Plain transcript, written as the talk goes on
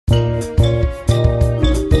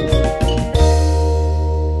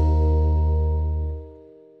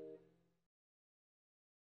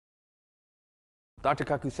Dr.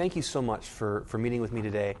 Kaku, thank you so much for meeting with me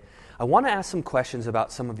today. I want to ask some questions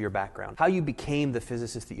about some of your background, how you became the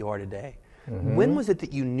physicist that you are today. When was it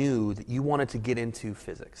that you knew that you wanted to get into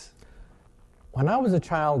physics? When I was a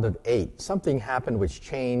child of 8, something happened which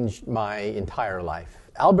changed my entire life.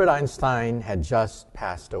 Albert Einstein had just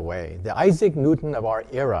passed away. The Isaac Newton of our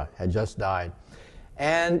era had just died.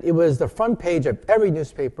 And it was the front page of every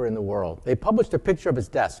newspaper in the world. They published a picture of his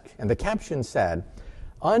desk, and the caption said,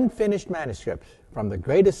 "Unfinished manuscript from the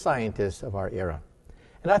greatest scientist of our era."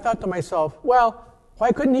 And I thought to myself, well,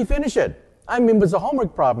 why couldn't he finish it? I mean, it was a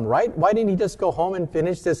homework problem, right? Why didn't he just go home and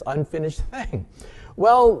finish this unfinished thing?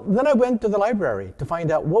 Well, then I went to the library to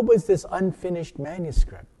find out what was this unfinished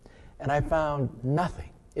manuscript. And I found nothing.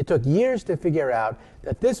 It took years to figure out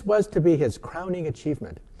that this was to be his crowning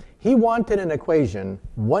achievement. He wanted an equation,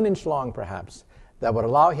 1 inch long perhaps, that would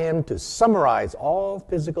allow him to summarize all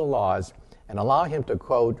physical laws and allow him to,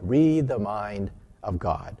 quote, read the mind of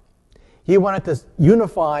God. He wanted to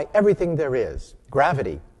unify everything there is,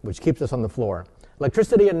 gravity, which keeps us on the floor,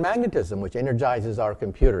 electricity and magnetism, which energizes our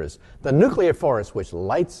computers, the nuclear force, which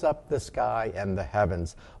lights up the sky and the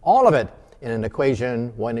heavens, all of it in an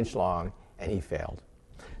equation 1 inch long, and he failed.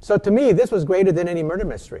 So to me, this was greater than any murder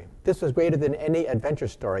mystery. This was greater than any adventure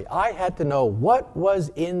story. I had to know what was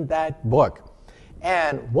in that book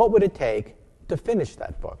and what would it take to finish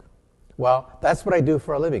that book. Well, that's what I do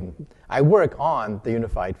for a living. I work on the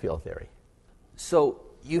unified field theory. So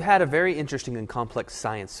you had a very interesting and complex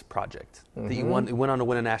science project that you went on to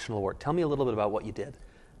win a national award. Tell me a little bit about what you did.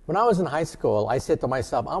 When I was in high school, I said to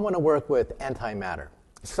myself, I want to work with antimatter.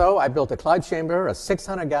 So I built a cloud chamber, a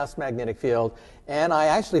 600 Gauss magnetic field, and I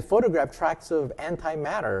actually photographed tracks of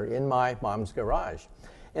antimatter in my mom's garage.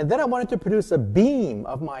 And then I wanted to produce a beam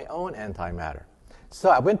of my own antimatter.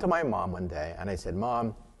 So I went to my mom one day and I said,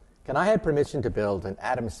 "Mom, can I have permission to build an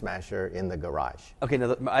atom smasher in the garage?" Okay,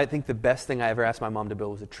 now I think the best thing I ever asked my mom to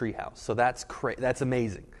build was a treehouse. So that's that's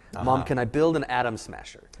amazing. Mom, can I build an atom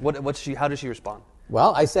smasher? How does she respond?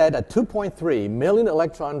 Well, I said a 2.3 million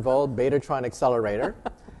electron volt betatron accelerator,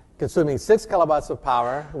 consuming 6 kilowatts of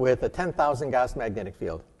power with a 10,000 Gauss magnetic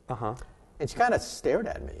field. And she kind of stared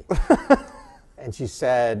at me. And she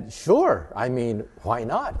said, "Sure, I mean, why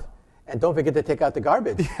not? And don't forget to take out the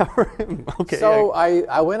garbage." Okay. So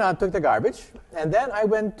I went out, took the garbage, and then I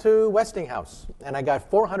went to Westinghouse, and I got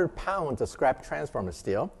 400 pounds of scrap transformer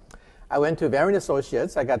steel. I went to Varian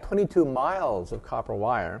Associates. I got 22 miles of copper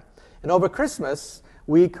wire. And over Christmas,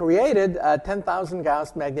 we created a 10,000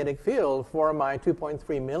 Gauss magnetic field for my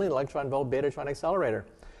 2.3 million electron volt betatron accelerator.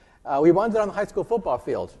 We wound it on the high school football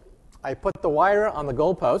field. I put the wire on the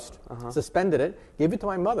goalpost, suspended it, gave it to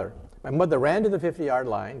my mother. My mother ran to the 50-yard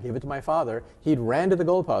line, gave it to my father. He ran to the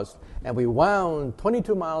goalpost, and we wound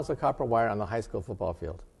 22 miles of copper wire on the high school football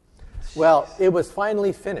field. Well, it was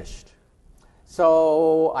finally finished.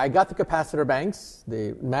 So I got the capacitor banks,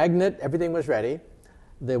 the magnet, everything was ready.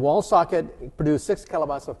 The wall socket produced 6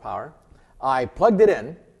 kilowatts of power. I plugged it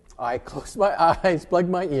in. I closed my eyes, plugged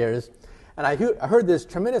my ears, and I heard this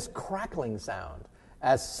tremendous crackling sound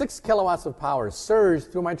as 6 kilowatts of power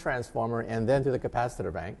surged through my transformer and then through the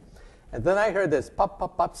capacitor bank. And then I heard this pop,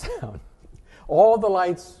 pop, pop sound. All the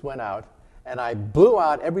lights went out, and I blew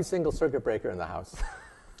out every single circuit breaker in the house.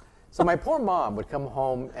 So my poor mom would come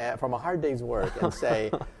home from a hard day's work and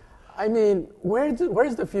say, "I mean,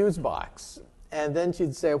 where's the fuse box?" And then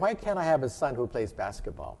she'd say, "Why can't I have a son who plays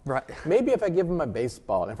basketball? Right. Maybe if I give him a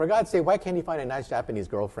baseball. And for God's sake, why can't he find a nice Japanese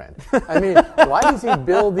girlfriend? I mean, why does he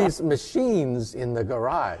build these machines in the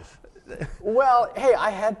garage?" Well, hey, I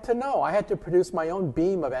had to know. I had to produce my own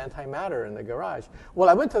beam of antimatter in the garage. Well,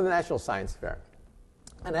 I went to the National Science Fair.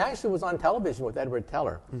 And I actually was on television with Edward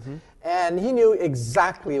Teller. And he knew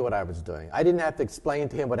exactly what I was doing. I didn't have to explain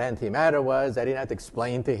to him what antimatter was. I didn't have to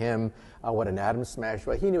explain to him what an atom smasher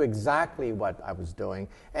was. He knew exactly what I was doing.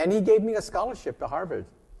 And he gave me a scholarship to Harvard.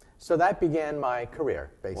 So that began my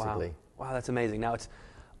career, basically. Wow, that's amazing. Now, it's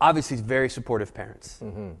obviously very supportive parents.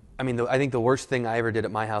 I mean, I think the worst thing I ever did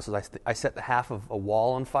at my house was I set the half of a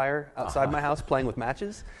wall on fire outside my house playing with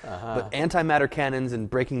matches. But antimatter cannons and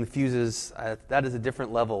breaking the fuses, that is a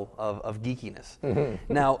different level of geekiness.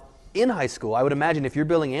 Now, in high school, I would imagine if you're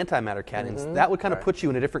building antimatter cannons, that would kind of put you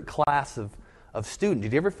in a different class of student.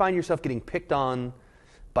 Did you ever find yourself getting picked on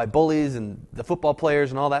by bullies and the football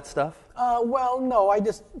players and all that stuff? Well, no, I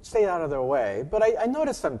just stayed out of their way. But I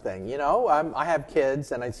noticed something, you know. I have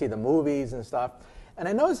kids, and I see the movies and stuff. And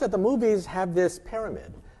I noticed that the movies have this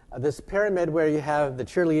pyramid. this pyramid where you have the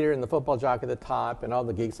cheerleader and the football jock at the top and all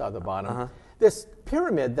the geeks at the bottom. This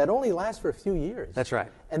pyramid that only lasts for a few years. That's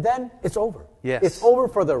right. And then it's over. Yes. It's over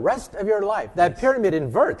for the rest of your life. That pyramid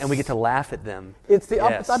inverts. And we get to laugh at them. It's the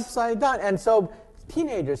upside down. And so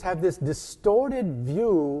teenagers have this distorted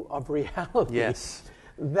view of reality. Yes.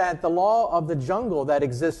 That the law of the jungle that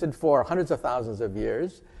existed for hundreds of thousands of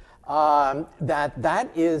years, that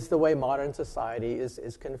is the way modern society is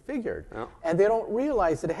configured. Oh. And they don't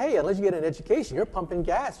realize that, hey, unless you get an education, you're pumping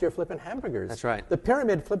gas, you're flipping hamburgers. That's right. The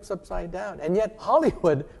pyramid flips upside down. And yet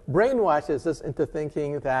Hollywood brainwashes us into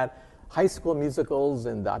thinking that high school musicals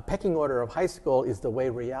and the pecking order of high school is the way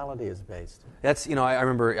reality is based. That's, I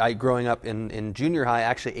remember growing up in junior high, I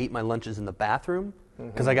actually ate my lunches in the bathroom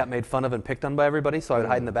because I got made fun of and picked on by everybody, so I would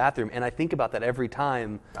hide in the bathroom. And I think about that every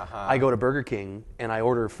time I go to Burger King and I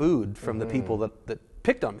order food from the people that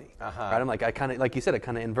picked on me. Right? I'm like, I kind of, like you said, it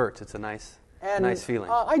kind of inverts. It's a nice feeling.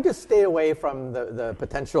 I just stay away from the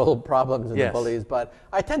potential problems and the bullies, but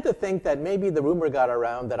I tend to think that maybe the rumor got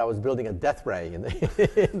around that I was building a death ray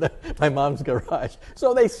in my mom's garage,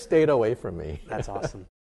 so they stayed away from me. That's awesome.